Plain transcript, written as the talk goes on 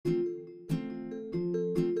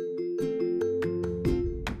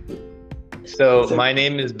So So, my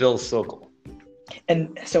name is Bill Sokol.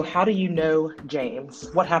 and so how do you know James?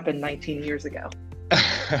 What happened 19 years ago?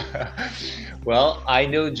 Well, I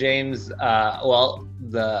know James.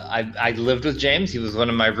 I lived with James. He was one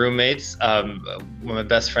of my roommates. One of my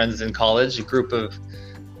best friends in college. A group of,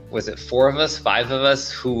 was it four of us, five of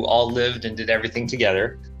us, who all lived and did everything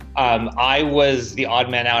together. I was the odd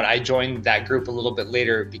man out. I joined that group a little bit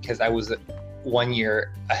later because I was 1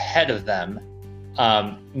 year ahead of them.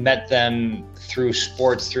 Met them through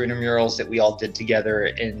sports, through intramurals that we all did together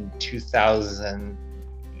in 2000.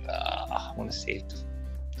 I want to say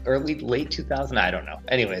late 2000. I don't know.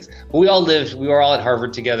 Anyways, we were all at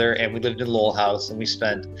Harvard together, and we lived in Lowell House, and we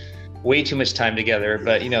spent way too much time together.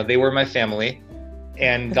 But they were my family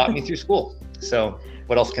and got me through school. So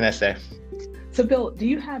what else can I say? So, Bill, do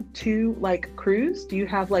you have two crews? Do you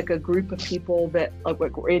have a group of people that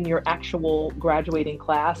were in your actual graduating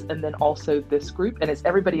class, and then also this group? And is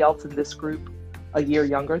everybody else in this group a year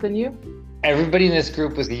younger than you? Everybody in this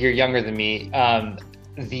group was a year younger than me.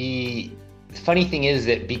 The funny thing is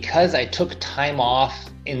that because I took time off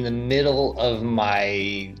in the middle of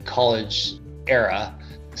my college era,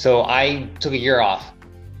 so I took a year off.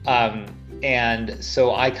 And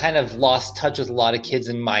so I kind of lost touch with a lot of kids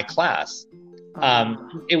in my class.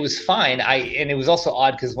 It was fine. And it was also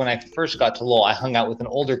odd because when I first got to Lowell, I hung out with an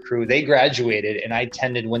older crew. They graduated, and I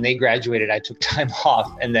attended when they graduated. I took time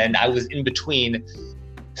off, and then I was in between.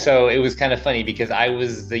 So it was kind of funny because I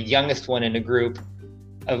was the youngest one in a group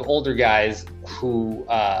of older guys who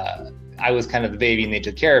I was kind of the baby, and they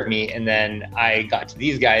took care of me. And then I got to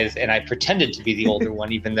these guys, and I pretended to be the older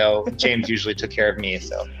one, even though James usually took care of me.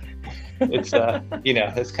 So it's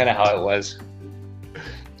that's kind of how it was.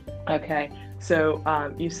 Okay. So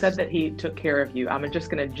you said that he took care of you. I'm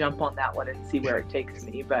just going to jump on that one and see where it takes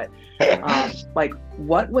me. But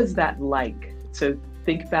what was that like? So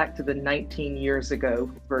think back to the 19 years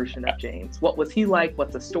ago version of James. What was he like?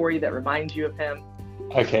 What's a story that reminds you of him?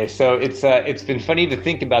 Okay, so it's been funny to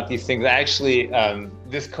think about these things. Actually,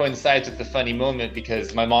 this coincides with the funny moment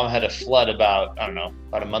because my mom had a flood about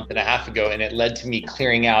a month and a half ago, and it led to me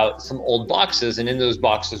clearing out some old boxes. And in those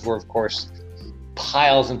boxes were, of course,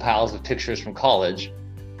 piles and piles of pictures from college.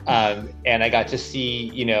 And I got to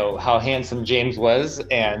see, how handsome James was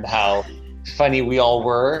and how funny we all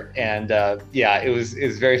were. And it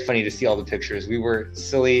was very funny to see all the pictures. We were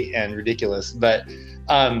silly and ridiculous. But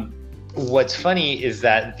what's funny is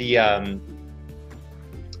that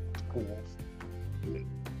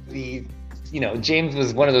James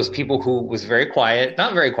was one of those people who was very quiet,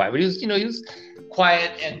 not very quiet, but he was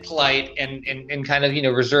quiet and polite and kind of,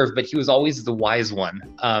 reserved, but he was always the wise one.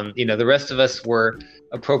 The rest of us were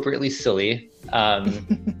appropriately silly.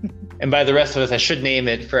 And by the rest of us, I should name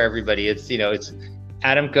it for everybody. It's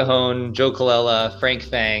Adam Cajon, Joe Colella, Frank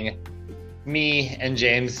Fang, me, and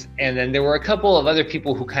James. And then there were a couple of other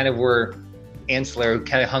people who kind of were ancillary, who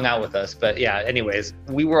kind of hung out with us. But yeah, anyways,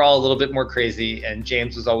 we were all a little bit more crazy, and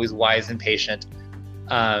James was always wise and patient.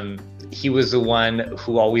 He was the one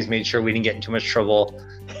who always made sure we didn't get in too much trouble.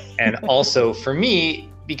 And also for me,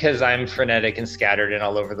 because I'm frenetic and scattered and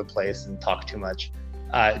all over the place and talk too much,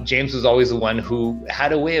 James was always the one who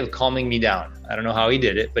had a way of calming me down. I don't know how he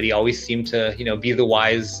did it, but he always seemed to, be the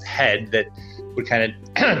wise head that would kind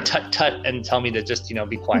of tut and tell me to just,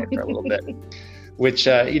 be quiet for a little bit, which,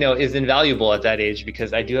 is invaluable at that age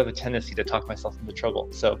because I do have a tendency to talk myself into trouble.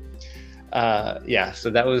 So so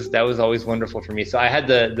that was always wonderful for me. So I had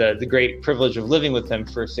the great privilege of living with him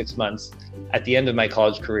for 6 months at the end of my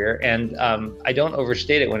college career. And I don't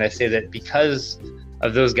overstate it when I say that because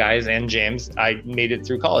of those guys and James, I made it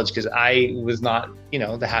through college because I was not,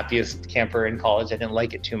 the happiest camper in college. I didn't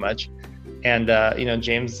like it too much. And,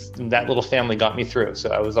 James, that little family got me through.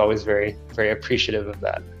 So I was always very, very appreciative of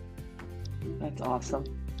that. That's awesome.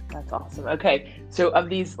 That's awesome. Okay. So of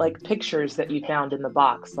these pictures that you found in the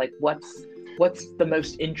box, what's the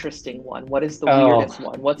most interesting one? What is the weirdest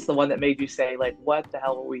one? What's the one that made you say what the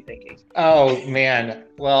hell were we thinking? Oh man.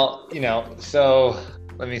 Well, so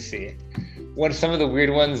let me see. Some of the weird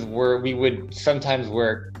ones we would sometimes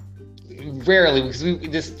wear, rarely because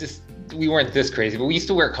we weren't this crazy, but we used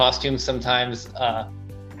to wear costumes sometimes.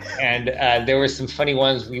 And there were some funny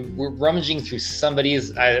ones. We were rummaging through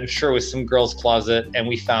somebody's, I'm sure it was some girl's closet, and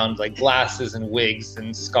we found glasses and wigs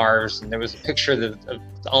and scarves. And there was a picture of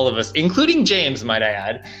all of us, including James, might I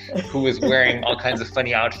add, who was wearing all kinds of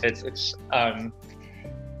funny outfits, which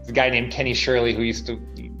the guy named Kenny Shirley, he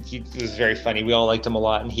was very funny. We all liked him a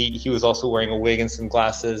lot. And he was also wearing a wig and some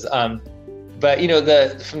glasses. But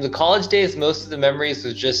from the college days, most of the memories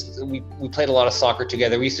was just, we played a lot of soccer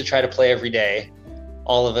together. We used to try to play every day.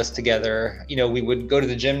 all of us together. You know, we would go to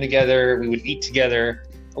the gym together, we would eat together.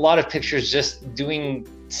 A lot of pictures just doing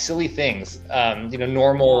silly things, you know,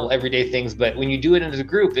 normal everyday things. But when you do it as a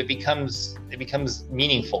group, it becomes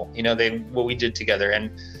meaningful. You know, what we did together. And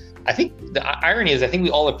I think the irony is, I think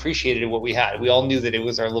we all appreciated what we had. We all knew that it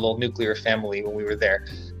was our little nuclear family when we were there.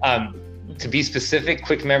 To be specific,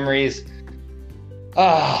 quick memories.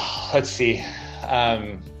 Let's see.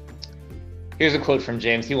 Here's a quote from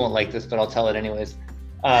James. He won't like this, but I'll tell it anyways.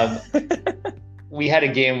 We had a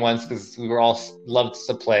game once because we were all loved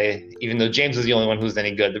to play, even though James was the only one who was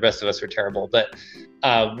any good. The rest of us were terrible, but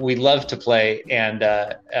we loved to play. And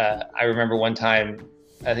I remember one time,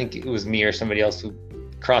 I think it was me or somebody else who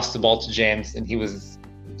crossed the ball to James, and he was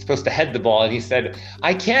supposed to head the ball, and he said,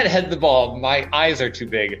 "I can't head the ball. My eyes are too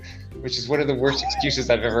big," which is one of the worst excuses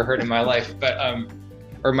I've ever heard in my life. But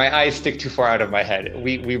or my eyes stick too far out of my head.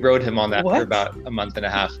 We rode him on that for about a month and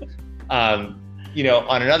a half. You know,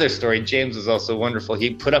 on another story, James was also wonderful.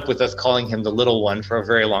 He put up with us calling him the little one for a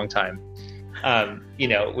very long time. You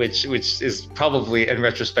know, which is probably in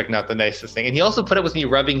retrospect not the nicest thing. And he also put up with me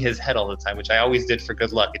rubbing his head all the time, which I always did for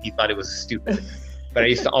good luck, and he thought it was stupid. But I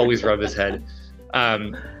used to always rub his head,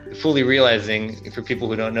 fully realizing, for people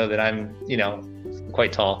who don't know, that I'm, you know,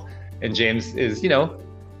 quite tall, and James is, you know,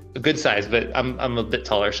 a good size, but I'm a bit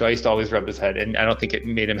taller, so I used to always rub his head, and I don't think it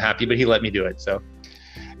made him happy, but he let me do it. So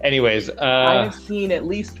anyways, I have seen at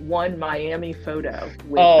least one Miami photo with,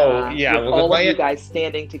 with well, all of you guys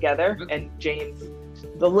standing together, and James,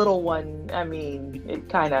 the little one, I mean, it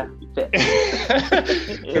kind of fits.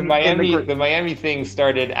 The Miami thing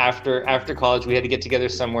started after college. We had to get together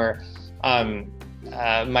somewhere.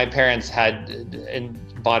 My parents had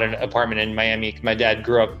bought an apartment in Miami. My dad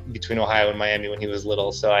grew up between Ohio and Miami when he was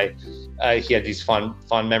little, so he had these fond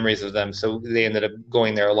memories of them. So they ended up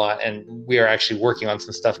going there a lot, and we are actually working on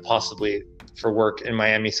some stuff possibly for work in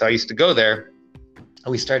Miami. So I used to go there.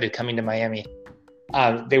 We started coming to Miami.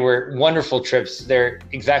 They were wonderful trips. They're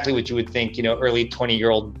exactly what you would think, you know, early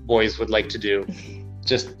 20-year-old boys would like to do.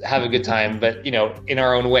 Just have a good time, but, you know, in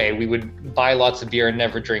our own way. We would buy lots of beer and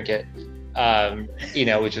never drink it, you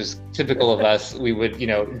know, which was typical of us. We would, you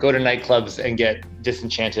know, go to nightclubs and get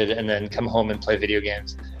disenchanted and then come home and play video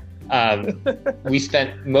games. We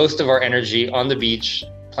spent most of our energy on the beach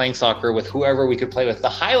playing soccer with whoever we could play with. The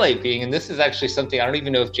highlight being, and this is actually something I don't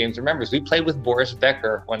even know if James remembers, we played with Boris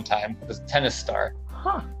Becker one time, this tennis star,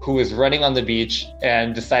 who was running on the beach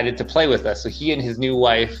and decided to play with us. So he and his new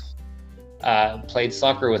wife played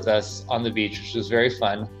soccer with us on the beach, which was very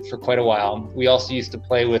fun for quite a while. We also used to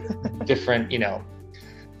play with different, you know,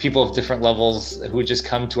 people of different levels who would just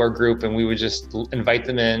come to our group, and we would just invite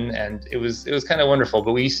them in, and it was kind of wonderful.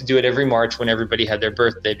 But we used to do it every March when everybody had their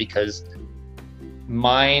birthday, because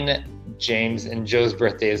mine, James, and Joe's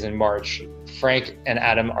birthday is in March. Frank and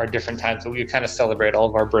Adam are different times, but we would kind of celebrate all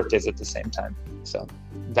of our birthdays at the same time. So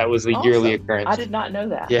that was a yearly occurrence. I did not know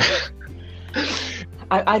that. Yeah.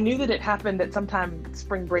 I knew that it happened at sometime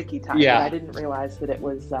spring breaky time, but I didn't realize that it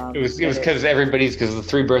was. It was because because the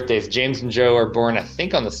three birthdays. James and Joe are born, I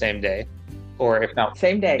think, on the same day, or if not,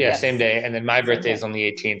 same day. Yeah, yes. Same day, and then my birthday is on the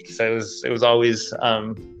 18th. So it was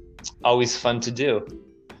always fun to do.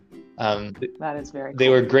 That is very cool. They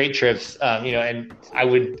were great trips, you know, and I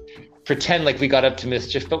would pretend like we got up to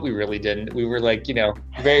mischief, but we really didn't. We were like, you know,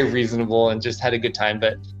 very reasonable and just had a good time.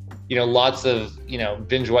 But, you know, lots of, you know,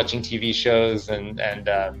 binge watching TV shows and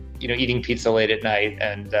you know, eating pizza late at night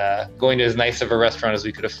and going to as nice of a restaurant as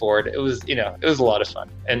we could afford. It was, you know, it was a lot of fun.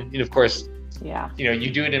 And, you know, of course, you know, you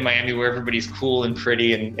do it in Miami where everybody's cool and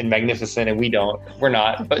pretty and magnificent, and we're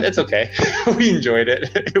not, but it's okay. We enjoyed it.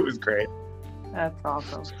 It was great. That's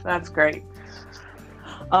awesome. That's great.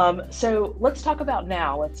 So let's talk about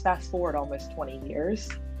now. Let's fast forward almost 20 years.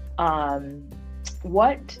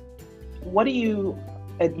 What do you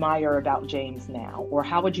admire about James now, or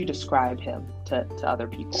how would you describe him to other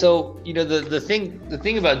people? So, you know, the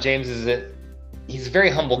thing about James is that he's a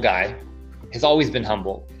very humble guy, has always been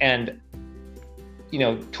humble. And, you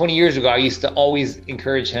know, 20 years ago, I used to always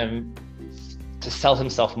encourage him to sell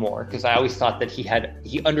himself more, because I always thought that he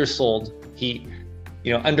undersold. He,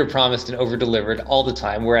 you know, underpromised and overdelivered all the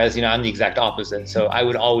time. Whereas, you know, I'm the exact opposite. So I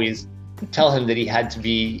would always tell him that he had to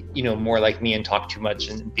be, you know, more like me and talk too much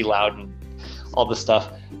and be loud and all this stuff.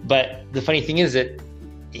 But the funny thing is that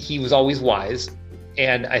he was always wise.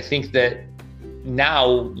 And I think that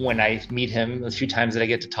now when I meet him, a few times that I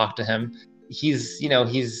get to talk to him, he's, you know,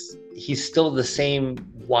 he's still the same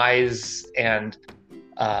wise and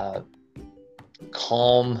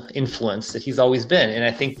calm influence that he's always been. And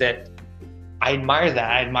I think that I admire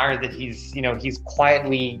that. I admire that he's, you know, he's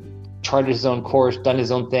quietly charted his own course, done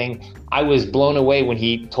his own thing. I was blown away when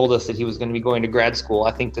he told us that he was going to be going to grad school.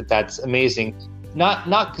 I think that that's amazing. Not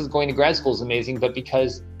because going to grad school is amazing, but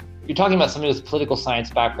because you're talking about somebody with a political science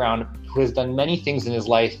background who has done many things in his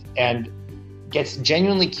life and gets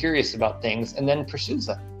genuinely curious about things and then pursues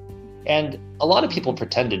them. And a lot of people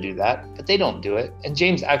pretend to do that, but they don't do it. And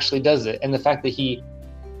James actually does it. And the fact that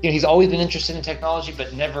he's always been interested in technology, but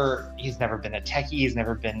he's never been a techie. He's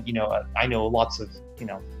never been, I know lots of,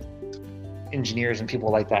 engineers and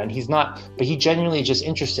people like that. And he's not, but he genuinely just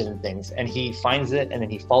interested in things, and he finds it and then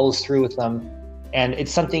he follows through with them. And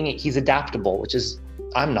it's something, he's adaptable, which is,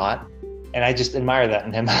 I'm not. And I just admire that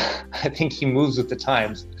in him. I think he moves with the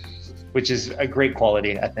times, which is a great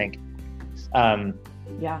quality, I think.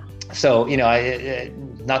 Yeah. So,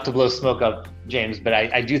 not to blow smoke up James, but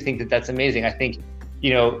I do think that that's amazing. I think,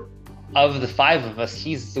 of the five of us,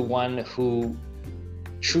 he's the one who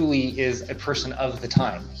truly is a person of the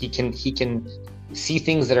time. He can see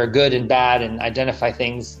things that are good and bad and identify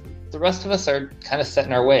things. The rest of us are kind of set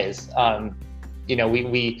in our ways.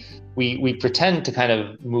 We pretend to kind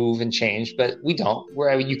of move and change, but we don't.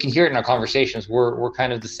 You can hear it in our conversations. We're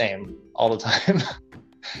kind of the same all the time.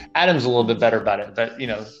 Adam's a little bit better about it, but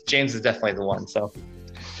James is definitely the one. So.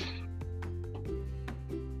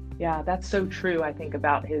 Yeah, that's so true. I think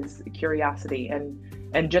about his curiosity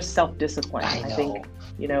and just self-discipline. I think,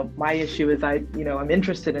 my issue is I'm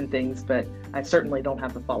interested in things, but I certainly don't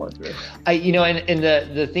have the follow through. And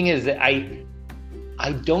the thing is that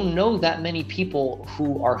I don't know that many people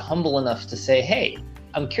who are humble enough to say, hey,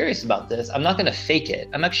 I'm curious about this. I'm not going to fake it.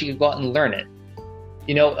 I'm actually going to go out and learn it.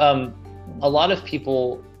 A lot of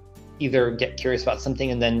people either get curious about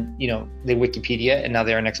something and then, they Wikipedia and now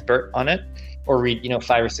they're an expert on it, or read,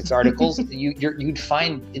 5 or 6 articles. You're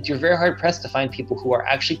very hard pressed to find people who are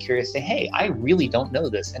actually curious, say, hey, I really don't know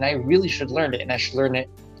this and I really should learn it, and I should learn it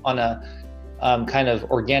on a kind of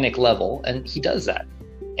organic level. And he does that.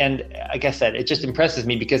 And like I said, it just impresses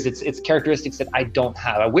me because it's characteristics that I don't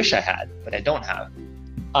have. I wish I had, but I don't have.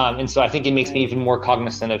 And so I think it makes me even more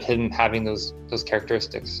cognizant of him having those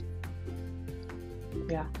characteristics.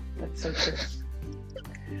 Yeah, that's so true.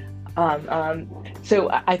 So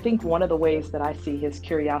I think one of the ways that I see his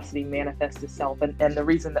curiosity manifest itself, and the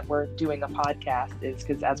reason that we're doing a podcast is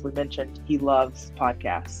because, as we mentioned, he loves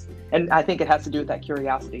podcasts. And I think it has to do with that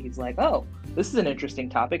curiosity. He's like, oh, this is an interesting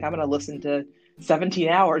topic. I'm going to listen to 17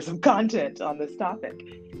 hours of content on this topic.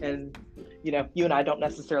 And, you and I don't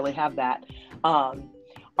necessarily have that.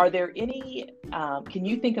 Are there any, can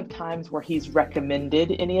you think of times where he's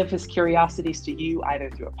recommended any of his curiosities to you, either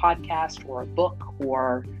through a podcast or a book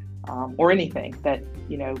or anything that,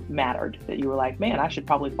 mattered, that you were like, man, I should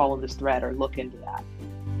probably follow this thread or look into that?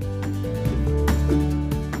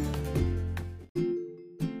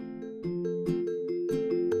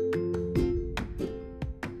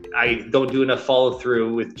 I don't do enough follow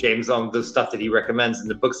through with James on the stuff that he recommends and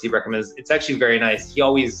the books he recommends. It's actually very nice. He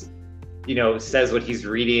always, says what he's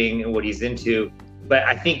reading and what he's into. But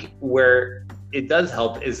I think where it does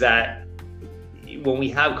help is that when we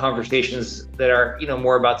have conversations that are,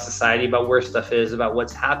 more about society, about where stuff is, about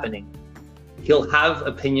what's happening, he'll have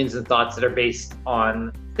opinions and thoughts that are based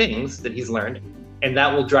on things that he's learned. And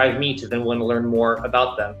that will drive me to then want to learn more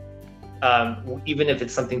about them. Even if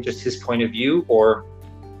it's something just his point of view or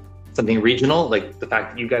something regional, like the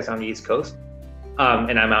fact that you guys are on the East Coast,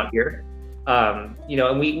 and I'm out here. And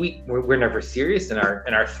we're never serious in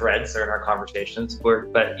our threads or in our conversations.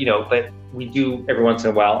 But we do every once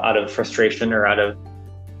in a while, out of frustration or out of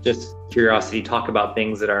just curiosity, talk about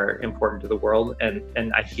things that are important to the world.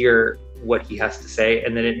 And I hear what he has to say,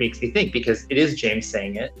 and then it makes me think, because it is James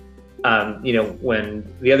saying it.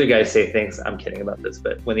 When the other guys say things, I'm kidding about this,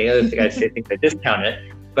 but when the other guys say things, I discount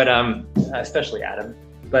it. But especially Adam.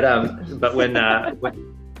 But when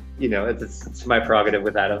it's my prerogative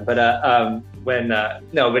with Adam. But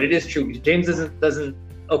but it is true. James doesn't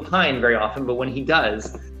opine very often, but when he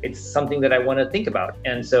does, it's something that I want to think about.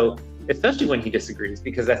 And so, especially when he disagrees,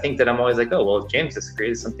 because I think that I'm always like, oh, well, if James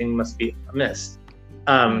disagrees, something must be amiss.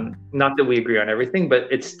 Not that we agree on everything, but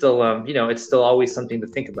it's still, it's still always something to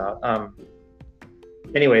think about.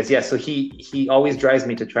 Anyways, yeah, so he always drives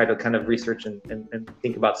me to try to kind of research and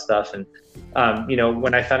think about stuff. And,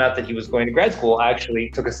 when I found out that he was going to grad school, I actually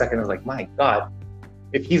took a second. I was like, my God,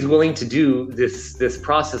 if he's willing to do this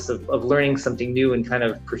process of learning something new and kind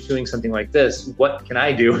of pursuing something like this, what can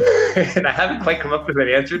I do? And I haven't quite come up with an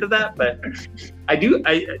answer to that, but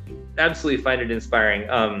I absolutely find it inspiring.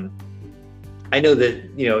 I know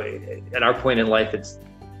that, at our point in life, it's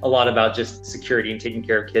a lot about just security and taking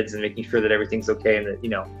care of kids and making sure that everything's okay, and that,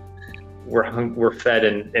 we're fed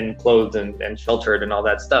and clothed and sheltered and all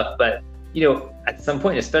that stuff. But, at some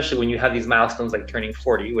point, especially when you have these milestones like turning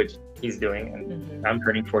 40, which he's doing, and I'm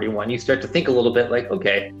turning 41, you start to think a little bit like,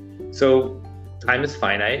 okay, so time is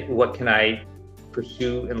finite. What can I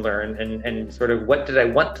pursue and learn? And sort of what did I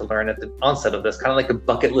want to learn at the onset of this? Kind of like a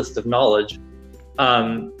bucket list of knowledge.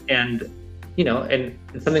 And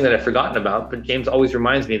it's something that I've forgotten about, but James always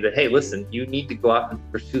reminds me that, hey, listen, you need to go out and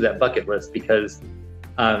pursue that bucket list because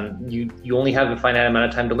you only have a finite amount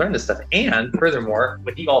of time to learn this stuff. And furthermore,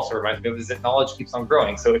 what he also reminds me of is that knowledge keeps on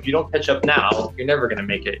growing. So if you don't catch up now, you're never going to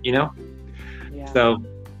make it, Yeah. So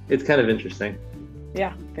it's kind of interesting.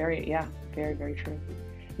 Yeah, very, very true.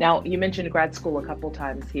 Now, you mentioned grad school a couple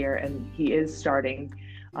times here, and he is starting.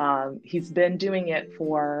 He's been doing it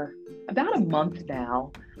for about a month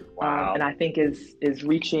now. Wow. And I think is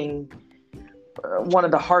reaching one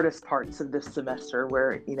of the hardest parts of this semester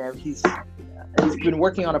where, he's been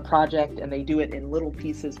working on a project and they do it in little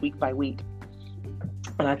pieces week by week.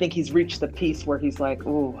 And I think he's reached the piece where he's like,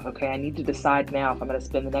 oh, okay, I need to decide now if I'm going to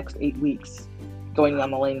spend the next 8 weeks going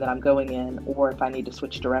down the lane that I'm going in or if I need to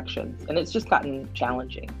switch directions. And it's just gotten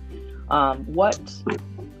challenging. What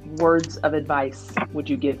words of advice would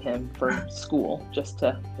you give him for school just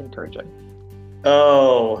to encourage him?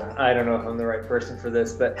 Oh, I don't know if I'm the right person for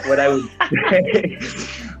this, but what I would say,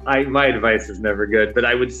 my advice is never good, but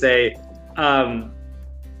I would say, trust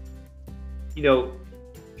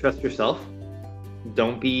yourself.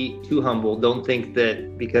 Don't be too humble. Don't think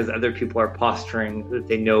that because other people are posturing that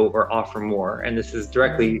they know or offer more. And this is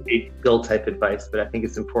directly a Bill type advice, but I think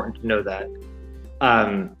it's important to know that.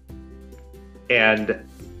 And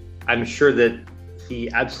I'm sure that he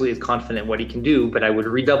absolutely is confident in what he can do, but I would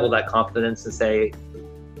redouble that confidence and say,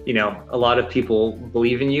 a lot of people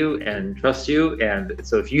believe in you and trust you. And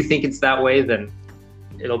so if you think it's that way, then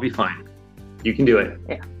it'll be fine. You can do it.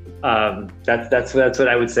 Yeah. That's what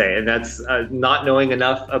I would say. And that's not knowing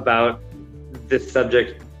enough about this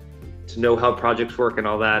subject to know how projects work and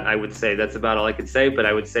all that. I would say that's about all I could say, but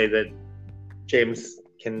I would say that James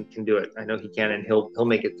can do it. I know he can, and he'll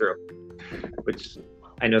make it through, which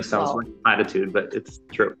I know sounds like platitude, but it's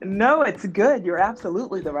true. No, it's good. You're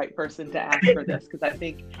absolutely the right person to ask for this, because I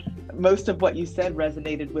think most of what you said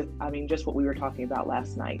resonated with, just what we were talking about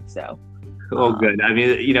last night. So. Oh, good.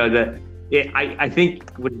 I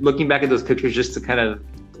think looking back at those pictures, just to kind of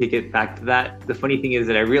take it back to that, the funny thing is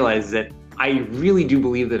that I realized that I really do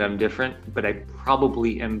believe that I'm different, but I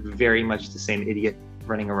probably am very much the same idiot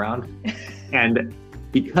running around. And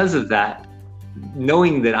because of that,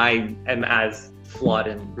 knowing that I am as flawed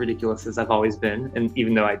and ridiculous as I've always been, and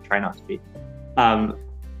even though I try not to be,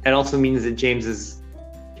 it also means that James's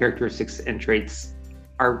characteristics and traits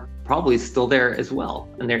are probably still there as well,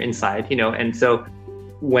 and they're inside, and so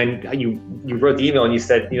when you wrote the email and you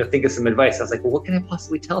said, think of some advice, I was like, well, what can I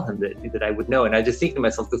possibly tell him that I would know? And I just think to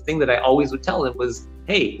myself, the thing that I always would tell him was,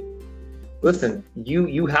 hey, listen,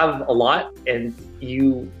 you have a lot and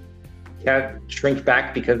you can't shrink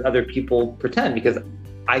back because other people pretend, because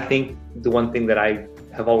I think the one thing that I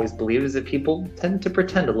have always believed is that people tend to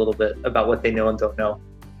pretend a little bit about what they know and don't know.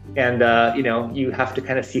 And, you have to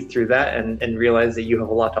kind of see through that and realize that you have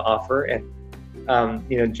a lot to offer. And,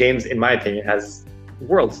 James, in my opinion, has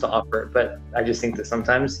worlds to offer, but I just think that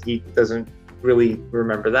sometimes he doesn't really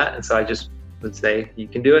remember that. And so I just would say, you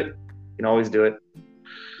can do it. You can always do it.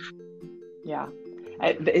 Yeah.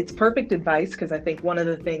 It's perfect advice, because I think one of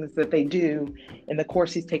the things that they do in the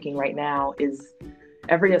course he's taking right now is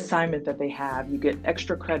every assignment that they have, you get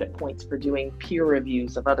extra credit points for doing peer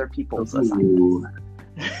reviews of other people's assignments.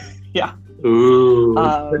 Yeah. Ooh.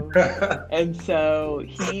 And so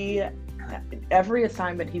every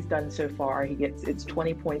assignment he's done so far, it's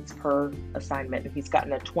 20 points per assignment, and he's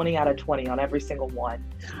gotten a 20 out of 20 on every single one.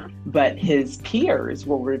 But his peers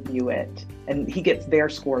will review it, and he gets their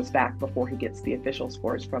scores back before he gets the official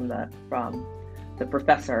scores from the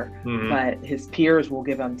professor. Mm-hmm. But his peers will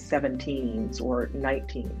give him 17s or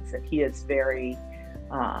 19s, and he is very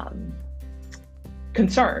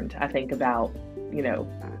concerned, I think, about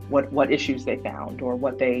what issues they found or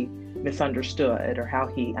what they misunderstood, or how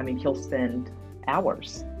he'll spend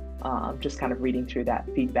hours just kind of reading through that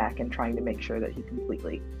feedback and trying to make sure that he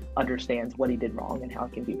completely understands what he did wrong and how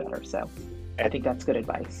it can be better. So I think that's good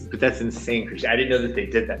advice. But that's insane, Christian. I didn't know that they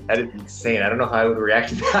did that. That is insane. I don't know how I would react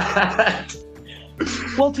to that.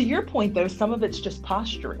 Well, to your point, though, some of it's just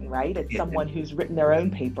posturing, right? It's someone who's written their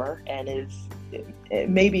own paper and is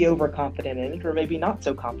maybe overconfident in it, or maybe not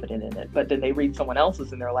so confident in it. But then they read someone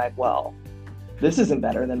else's and they're like, well, this isn't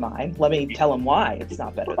better than mine. Let me tell them why it's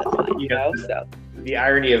not better than mine, So the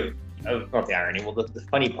irony of not the irony. Well, the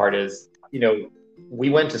funny part is, we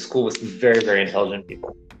went to school with some very, very intelligent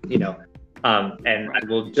people, you know, and I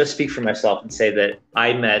will just speak for myself and say that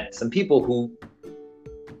I met some people who,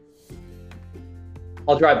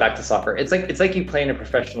 I'll drive back to soccer. It's like you play in a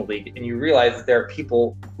professional league and you realize that there are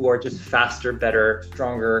people who are just faster, better,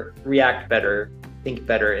 stronger, react better, think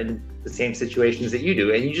better in the same situations that you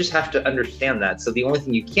do. And you just have to understand that. So the only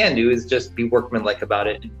thing you can do is just be workmanlike about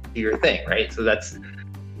it and do your thing, right? So that's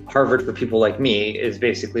Harvard for people like me is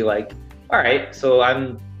basically like, all right, so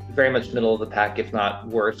I'm very much middle of the pack, if not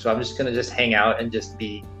worse. So I'm just going to just hang out and just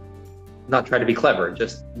not try to be clever,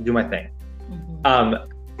 just do my thing. Mm-hmm.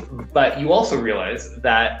 But you also realize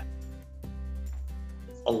that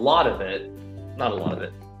some of it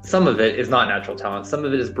is not natural talent. Some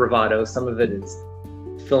of it is bravado. Some of it is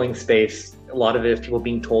filling space. A lot of it is people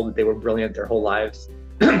being told that they were brilliant their whole lives.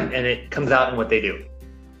 And it comes out in what they do.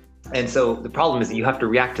 And so the problem is that you have to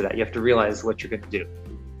react to that. You have to realize what you're going to do.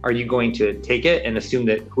 Are you going to take it and assume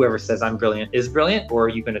that whoever says I'm brilliant is brilliant? Or are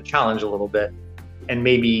you going to challenge a little bit and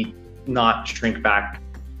maybe not shrink back,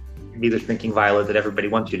 be the shrinking violet that everybody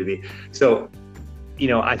wants you to be? So, you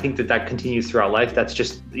know, I think that continues throughout life. That's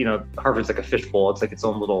just, you know, Harvard's like a fishbowl. It's like its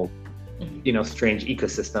own little, you know, strange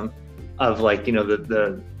ecosystem of like, you know,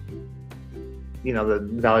 the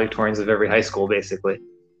valedictorians of every high school, basically.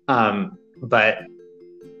 But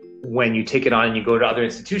when you take it on and you go to other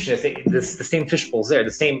institutions, the same fishbowl's there,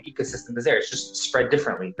 the same ecosystem is there. It's just spread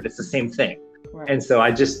differently, but it's the same thing. Right. And so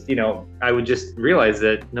I just, you know, I would just realize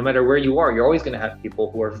that no matter where you are, you're always going to have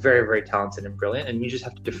people who are very, very talented and brilliant. And you just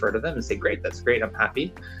have to defer to them and say, great, that's great. I'm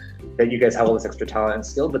happy that you guys have all this extra talent and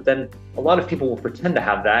skill. But then a lot of people will pretend to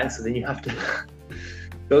have that. And so then you have to,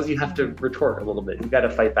 you have to retort a little bit. You've got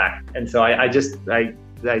to fight back. And so I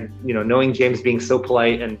you know, knowing James being so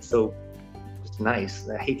polite and so nice.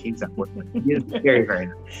 I hate to use that word. He is very, very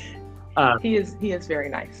nice. He is very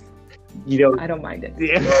nice. You know, I don't mind it.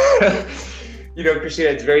 Yeah. You know, Christina,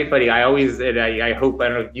 it's very funny. I always, and I hope, I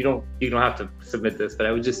don't know, you don't have to submit this, but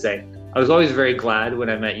I would just say, I was always very glad when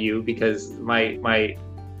I met you because my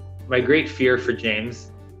great fear for James,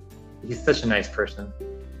 he's such a nice person,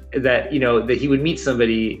 that, you know, that he would meet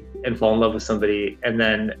somebody and fall in love with somebody and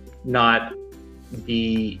then not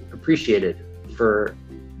be appreciated for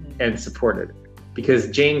and supported. Because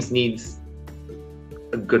James needs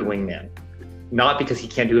a good wingman, not because he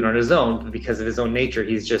can't do it on his own, but because of his own nature.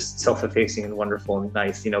 He's just self-effacing and wonderful and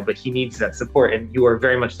nice, you know, but he needs that support, and you are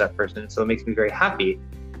very much that person. So it makes me very happy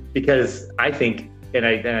because I think, and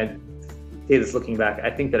I say this looking back,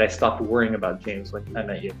 I think that I stopped worrying about James when I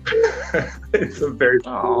met you. It's a very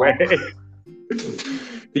cool way.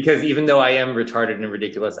 Because even though I am retarded and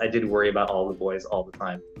ridiculous, I did worry about all the boys all the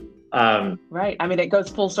time. Right. I mean, it goes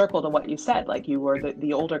full circle to what you said. Like you were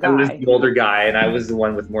the older guy. I was the older guy, and I was the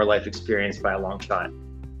one with more life experience by a long shot.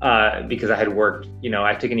 Because I had worked, you know,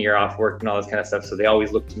 I've taken a year off work and all this kind of stuff. So they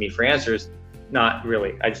always looked to me for answers. Not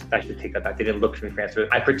really. I should take that back. They didn't look to me for answers.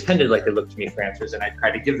 I pretended like they looked to me for answers, and I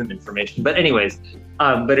tried to give them information. But anyways,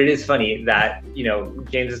 but it is funny that, you know,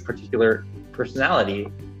 James's particular personality,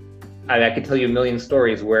 I could tell you a million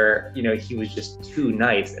stories where, you know, he was just too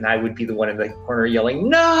nice and I would be the one in the corner yelling,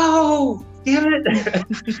 no, damn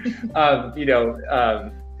it. You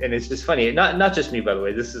know, and it's just funny. Not just me, by the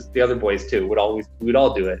way, this is the other boys too, we would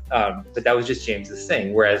all do it. But that was just James's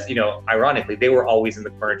thing. Whereas, you know, ironically, they were always in the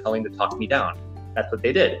corner telling to talk me down. That's what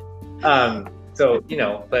they did. So, you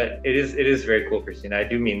know, but it is very cool, Christina. I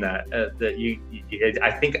do mean that,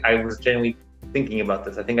 I think I was genuinely thinking about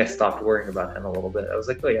this. I think I stopped worrying about him a little bit. I was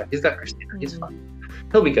like, oh yeah, he's got Christina. He's fine.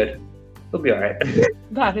 He'll be good. He'll be all right.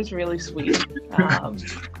 That is really sweet.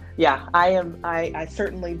 Yeah, I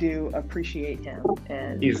certainly do appreciate him,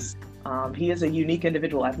 and he is a unique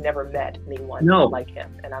individual. I've never met anyone like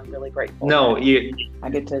him, and I'm really grateful. No, I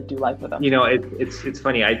get to do life with him. You know, it's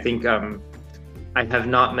funny. I think I have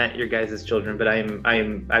not met your guys' children, but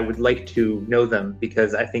I would like to know them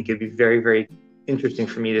because I think it'd be very, very interesting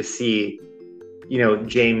for me to see, you know,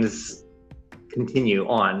 James continue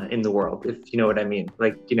on in the world, if you know what I mean.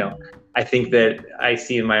 Like, you know, I think that I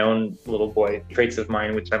see in my own little boy traits of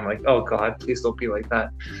mine, which I'm like, oh God, please don't be like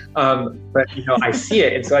that. But, you know, I see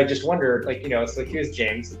it. And so I just wonder, like, you know, so here's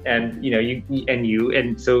James and, you know, you.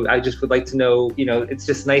 And so I just would like to know, you know, it's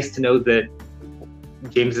just nice to know that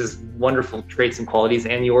James's wonderful traits and qualities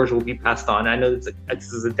and yours will be passed on. I know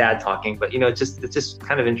this is a dad talking, but, you know, it's just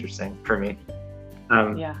kind of interesting for me.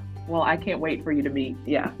 Yeah. Well, I can't wait for you to meet.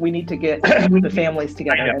 Yeah, we need to get the families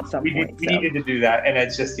together at some point. We needed to do that, and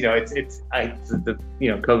it's just, you know, you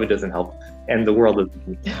know, COVID doesn't help, and the world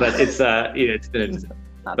doesn't. But it's you know, it's been,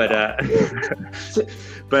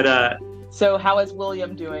 So how is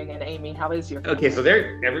William doing, and Amy, how is your family? Okay, so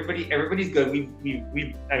everybody's good. I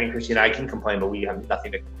mean, Christy and I can complain, but we have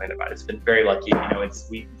nothing to complain about. It's been very lucky. You know,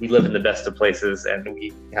 we live in the best of places, and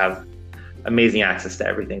we have amazing access to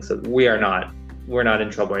everything. So we're not in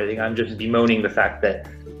trouble or anything. I'm just bemoaning the fact that,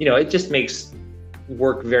 you know, it just makes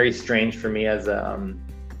work very strange for me as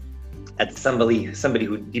somebody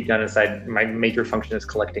who deep down inside, my major function is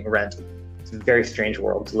collecting rent. It's a very strange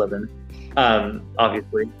world to live in.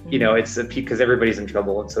 Obviously, you know, it's because everybody's in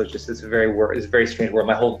trouble, and so it's a very strange world.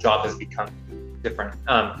 My whole job has become different.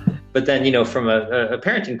 But then, you know, from a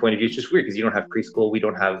parenting point of view, it's just weird because you don't have preschool. We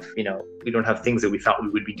don't have things that we thought we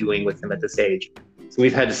would be doing with him at this age. So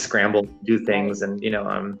we've had to scramble, do things, and, you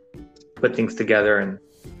know, put things together and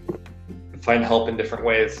find help in different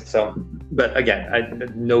ways. So, but again, I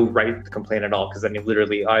had no right to complain at all, because I mean,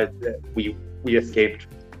 literally, we escaped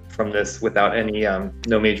from this without any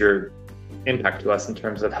no major impact to us in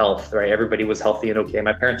terms of health, right? Everybody was healthy and okay.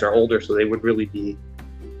 My parents are older, so they would really be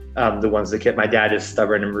the ones that kept. My dad is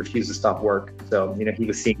stubborn and refused to stop work. So, you know,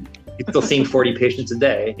 he's still seeing 40 patients a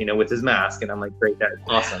day, you know, with his mask. And I'm like, great, that's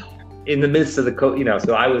awesome. In the midst of you know,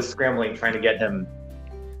 so I was scrambling, trying to get him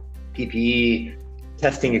PPE,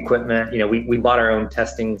 testing equipment. You know, we bought our own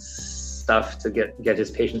testing stuff to get his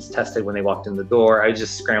patients tested when they walked in the door. I was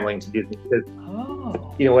just scrambling to do things because,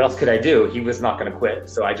 you know, what else could I do? He was not going to quit.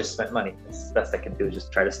 So I just spent money. That's the best I could do, is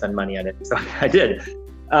just try to spend money on it. So I did.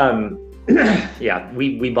 Yeah,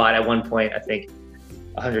 we bought at one point, I think,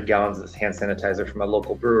 100 gallons of hand sanitizer from a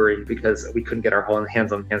local brewery because we couldn't get our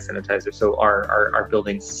hands on hand sanitizer. So our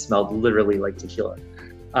building smelled literally like tequila.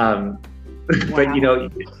 Wow. But, you know,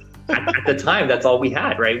 at the time, that's all we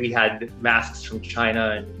had, right? We had masks from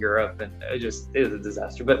China and Europe, and it was a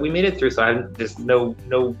disaster. But we made it through, so I have just no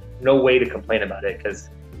way to complain about it, because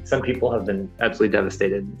some people have been absolutely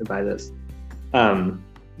devastated by this.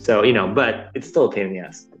 So, you know, but it's still a pain in the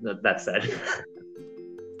ass, that said.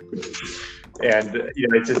 And, you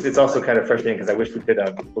know, it's also kind of frustrating because I wish we could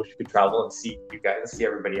travel and see you guys and see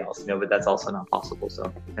everybody else, you know, but that's also not possible.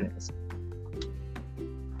 So anyways.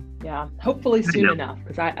 Yeah, hopefully soon enough,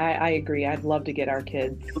 because I agree. I'd love to get our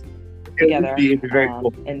kids together. It'd be very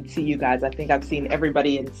cool. And see you guys. I think I've seen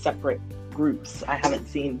everybody in separate groups. I haven't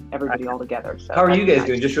seen everybody all together. So how are you guys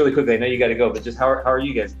doing? Just really quickly, I know you got to go, but just how are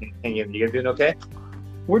you guys hanging in? You guys doing okay?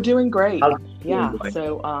 We're doing great. Yeah.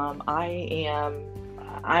 So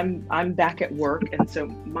I'm back at work, and so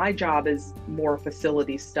my job is more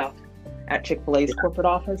facility stuff at Chick-fil-A's corporate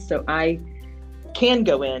office. So I can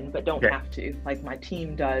go in, but don't have to. Like, my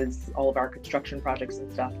team does all of our construction projects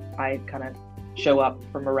and stuff. I kind of show up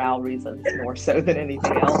for morale reasons more so than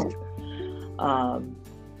anything else.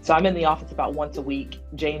 So I'm in the office about once a week.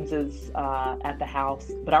 James is at the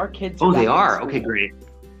house, but our kids are they are? Okay, great.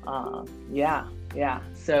 Yeah.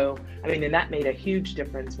 So, I mean, and that made a huge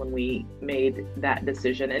difference when we made that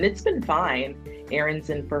decision. And it's been fine. Erin's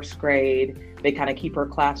in first grade. They kind of keep her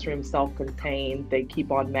classroom self-contained. They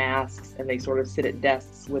keep on masks, and they sort of sit at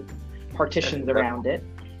desks with partitions around it.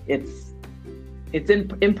 It's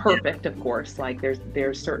imperfect, of course. Like,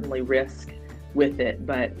 there's certainly risk with it.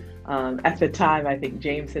 But at the time, I think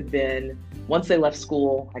James had been, once they left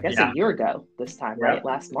school, I guess a year ago this time, right?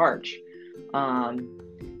 Last March.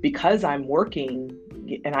 Because I'm working,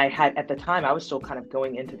 and at the time, I was still kind of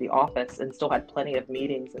going into the office and still had plenty of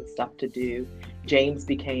meetings and stuff to do. James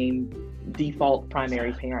became default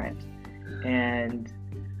primary parent. And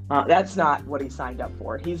that's not what he signed up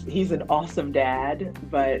for. He's an awesome dad,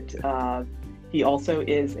 but he also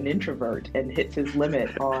is an introvert and hits his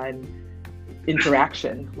limit on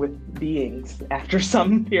interaction with beings after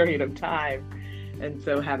some period of time. And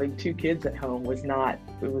so having two kids at home was not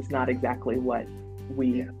exactly what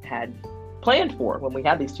we had planned for when we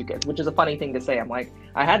had these two kids, which is a funny thing to say. I'm like,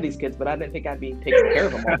 I had these kids, but I didn't think I'd be taking care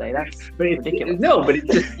of them all day. That's ridiculous. No, but it's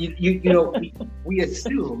just, you know, we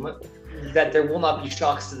assume that there will not be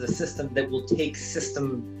shocks to the system that will take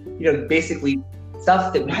system, you know, basically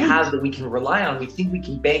stuff that we have that we can rely on. We think we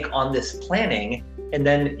can bank on this planning, and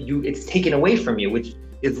then it's taken away from you, which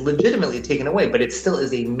is legitimately taken away, but it still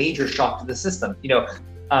is a major shock to the system. You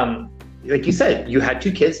know, like you said, you had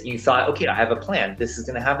two kids, you thought, okay, I have a plan. This is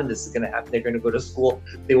going to happen. This is going to happen. They're going to go to school.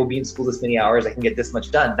 They will be in school this many hours. I can get this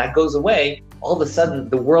much done. That goes away. All of a sudden,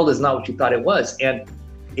 the world is not what you thought it was. And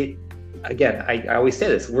again, I always say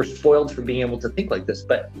this, we're spoiled for being able to think like this,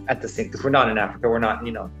 but at the same, because we're not in Africa, we're not,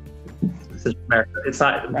 you know, America. It's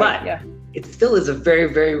not, but it still is a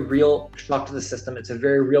very, very real shock to the system. It's a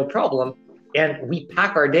very real problem. And we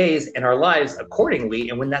pack our days and our lives accordingly.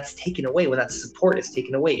 And when that's taken away, when that support is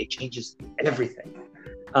taken away, it changes everything.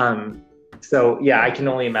 So yeah, I can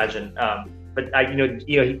only imagine. But you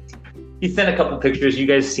know, he sent a couple pictures. You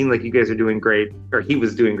guys seem like you guys are doing great, or he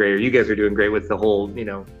was doing great, or you guys are doing great with the whole,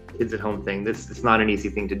 kids at home thing. It's not an easy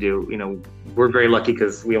thing to do. We're very lucky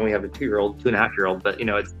because we only have a 2-year-old, 2.5-year-old, but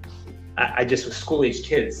I just with school age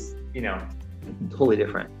kids, totally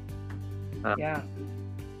different.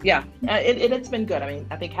 It's been good. I mean,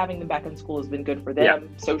 I think having them back in school has been good for them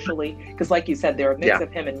socially, because like you said, they're a mix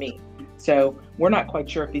of him and me. So we're not quite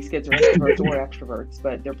sure if these kids are introverts or extroverts,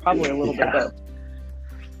 but they're probably a little bit both.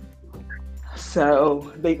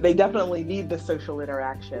 So they definitely need the social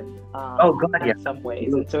interaction in some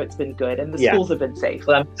ways. And so it's been good. And the schools have been safe.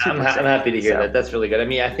 Well, I'm happy to hear that. That's really good. I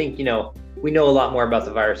mean, I think, we know a lot more about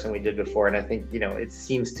the virus than we did before. And I think, it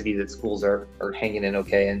seems to be that schools are hanging in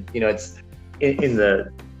okay. And, it's in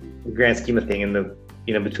the grand scheme of thing, in the,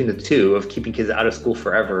 between the two of keeping kids out of school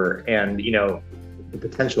forever and, the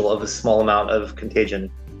potential of a small amount of contagion,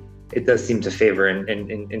 it does seem to favor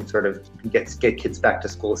and sort of get kids back to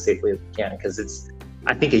school as safely as we can, because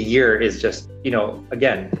I think a year is just,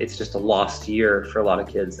 again, it's just a lost year for a lot of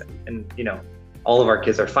kids. And all of our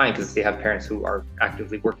kids are fine because they have parents who are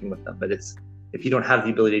actively working with them. But if you don't have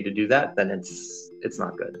the ability to do that, then it's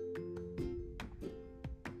not good.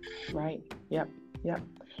 Right. Yep.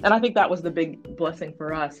 And I think that was the big blessing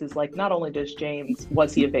for us, is like, not only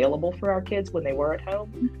was he available for our kids when they were at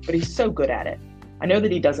home, but he's so good at it. I know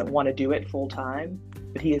that he doesn't want to do it full time,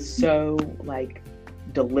 but he is so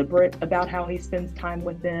deliberate about how he spends time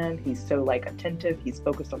with them. He's so attentive. He's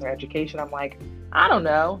focused on their education. I'm like, I don't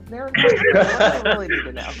know. What do they really need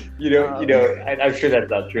to know? I'm sure that's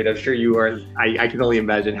not true. I'm sure you are. I can only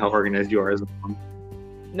imagine how organized you are as a mom.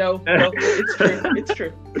 No, it's true. It's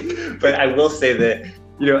true. But I will say that,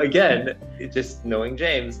 again, just knowing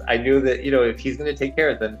James, I knew that, if he's going to take care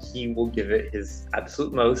of them, he will give it his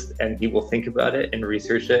absolute most, and he will think about it and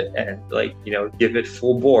research it and give it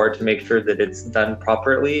full bore to make sure that it's done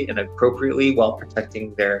properly and appropriately while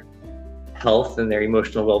protecting their health and their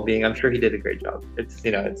emotional well-being. I'm sure he did a great job. It's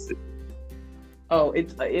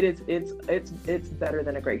better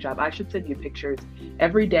than a great job. I should send you pictures.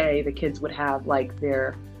 Every day the kids would have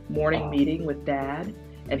their morning meeting with Dad,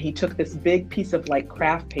 and he took this big piece of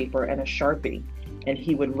craft paper and a Sharpie, and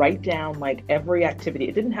he would write down every activity.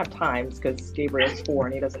 It didn't have times because Gabriel's 4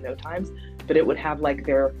 and he doesn't know times, but it would have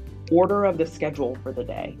their order of the schedule for the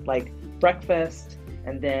day, breakfast,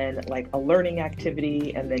 and then a learning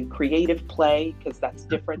activity, and then creative play, because that's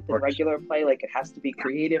different than regular play. It has to be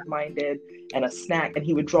creative minded, and a snack. And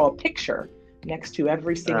he would draw a picture next to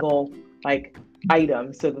every single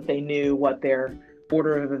item so that they knew what their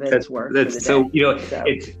order of events were. That's so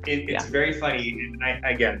it's very funny. And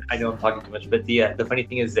I know I'm talking too much, but the funny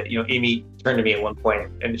thing is that Amy turned to me at one point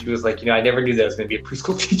and she was like, I never knew that I was going to be a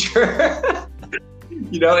preschool teacher.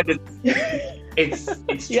 And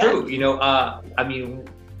it's true. I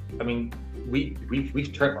mean, we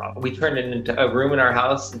turned it into a room in our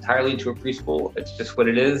house entirely into a preschool. It's just what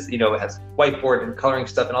it is. It has whiteboard and coloring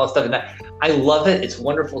stuff and all this stuff. And I love it. It's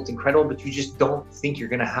wonderful. It's incredible. But you just don't think you're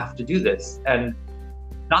going to have to do this. And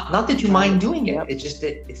not that you mind doing it. Yep. It's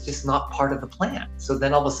just not part of the plan. So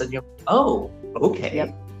then all of a sudden you're like, oh, okay.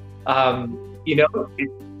 Yep.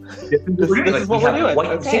 This is what we're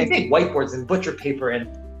doing. Same thing. Whiteboards and butcher paper and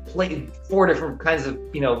 4 different kinds of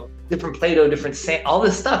different Play-Doh, different sand, all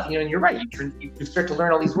this stuff. And you're right. You start to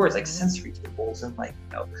learn all these words like sensory tables and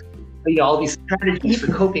all these strategies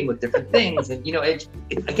for coping with different things. And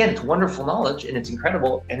it's wonderful knowledge and it's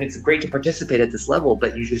incredible and it's great to participate at this level,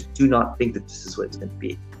 but you just do not think that this is what it's going to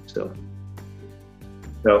be.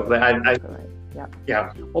 But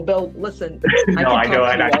yeah. Well, Bill, listen. I know.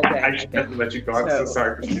 I shouldn't let you go. I'm so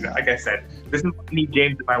sorry, Christina. Like I said, this is what I need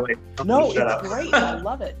James in my life. No, it's great. I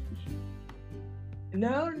love it.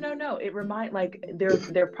 No.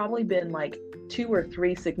 It there probably been 2 or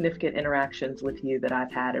 3 significant interactions with you that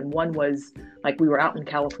I've had, and one was we were out in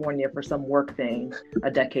California for some work thing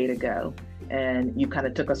a decade ago, and you kind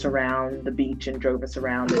of took us around the beach and drove us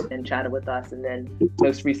around and chatted with us, and then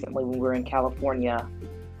most recently when we were in California,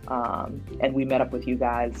 and we met up with you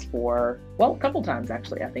guys for a couple times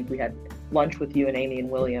actually. I think we had lunch with you and Amy and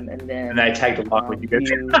William, and then I tagged along with you guys.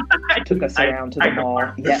 You took us around to the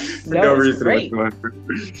mall. Yes, no reason great. It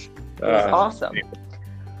was awesome. Yeah.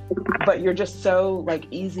 But you're just so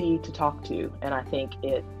easy to talk to, and I think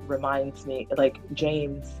it reminds me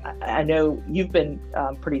James. I know you've been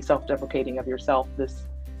pretty self-deprecating of yourself this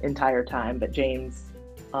entire time, but James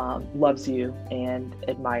loves you and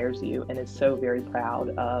admires you and is so very proud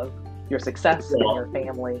of your success and your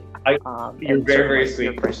family. You're very, very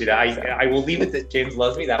sweet, Christina. I will leave it that James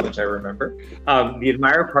loves me. That much I remember. The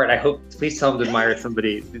admire part, I hope, please tell him to admire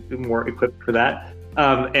somebody more equipped for that.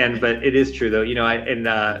 But it is true though,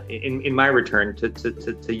 in my return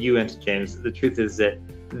to you and to James, the truth is that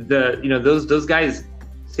those guys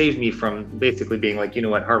saved me from basically being like, you know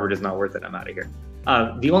what, Harvard is not worth it, I'm out of here.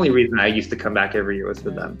 The only reason I used to come back every year was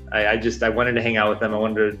for them. I wanted to hang out with them. I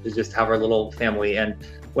wanted to just have our little family. And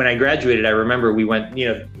when I graduated, I remember we went,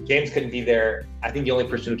 James couldn't be there. I think the only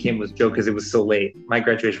person who came was Joe because it was so late. My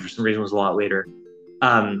graduation for some reason was a lot later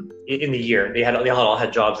in the year. They all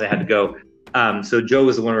had jobs, they had to go. So Joe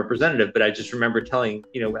was the one representative, but I just remember telling,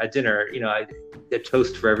 at dinner, I did a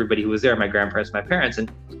toast for everybody who was there, my grandparents, my parents. And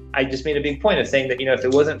I just made a big point of saying that, if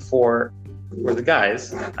it wasn't for the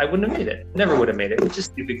guys, I wouldn't have made it. Never would have made it, which is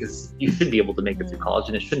stupid because you should be able to make it through college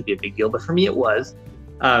and it shouldn't be a big deal. But for me, it was.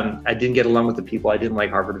 I didn't get along with the people. I didn't like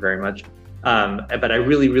Harvard very much. But I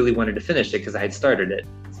really, really wanted to finish it because I had started it.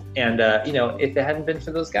 And, if it hadn't been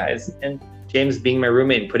for those guys and James being my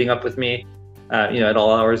roommate and putting up with me, at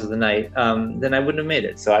all hours of the night, then I wouldn't have made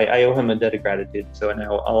it. So I owe him a debt of gratitude. And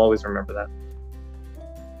I'll always remember that.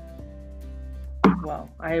 Well,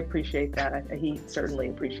 I appreciate that. He certainly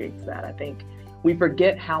appreciates that. I think we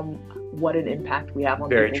forget what an impact we have on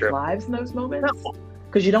people's lives in those moments,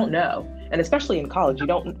 because you don't know. And especially in college, you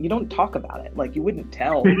don't talk about it. Like you wouldn't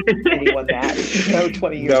tell anyone that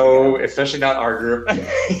 20 years ago. No, especially not our group.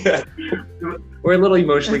 We're a little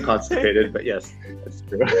emotionally constipated, but yes, that's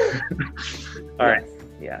true. All right.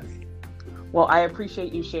 Yes. Well, I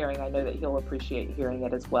appreciate you sharing. I know that he'll appreciate hearing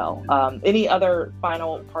it as well. Any other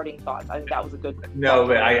final parting thoughts? I think that was a good. No,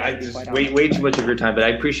 but I just way too much of your time. But I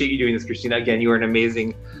appreciate you doing this, Christina. Again, you are an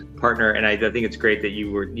amazing partner, and I think it's great that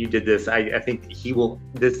you did this. I think he will.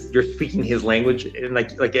 You're speaking his language, and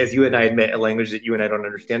like as you and I admit, a language that you and I don't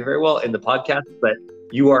understand very well in the podcast, but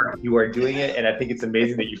you are doing it, and I think it's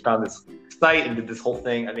amazing that you found this site and did this whole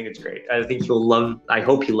thing. I think it's great. I think he'll love. I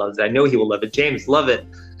hope he loves it. I know he will love it. James, love it.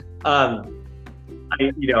 I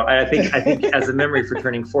think as a memory for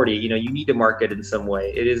turning 40, you need to mark it in some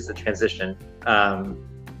way. It is a transition.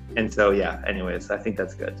 And so, yeah, anyways, I think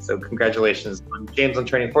that's good. So congratulations on James on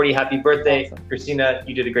turning 40. Happy birthday. Awesome. Christina,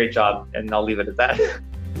 you did a great job, and I'll leave it at that.